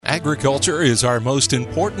Agriculture is our most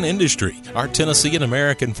important industry. Our Tennessee and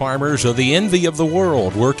American farmers are the envy of the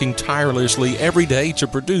world, working tirelessly every day to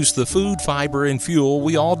produce the food, fiber, and fuel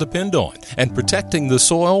we all depend on. And protecting the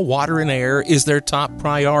soil, water, and air is their top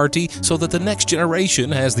priority so that the next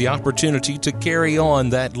generation has the opportunity to carry on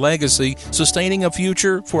that legacy, sustaining a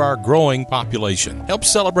future for our growing population. Help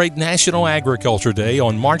celebrate National Agriculture Day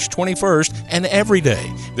on March 21st and every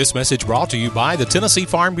day. This message brought to you by the Tennessee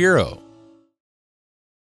Farm Bureau.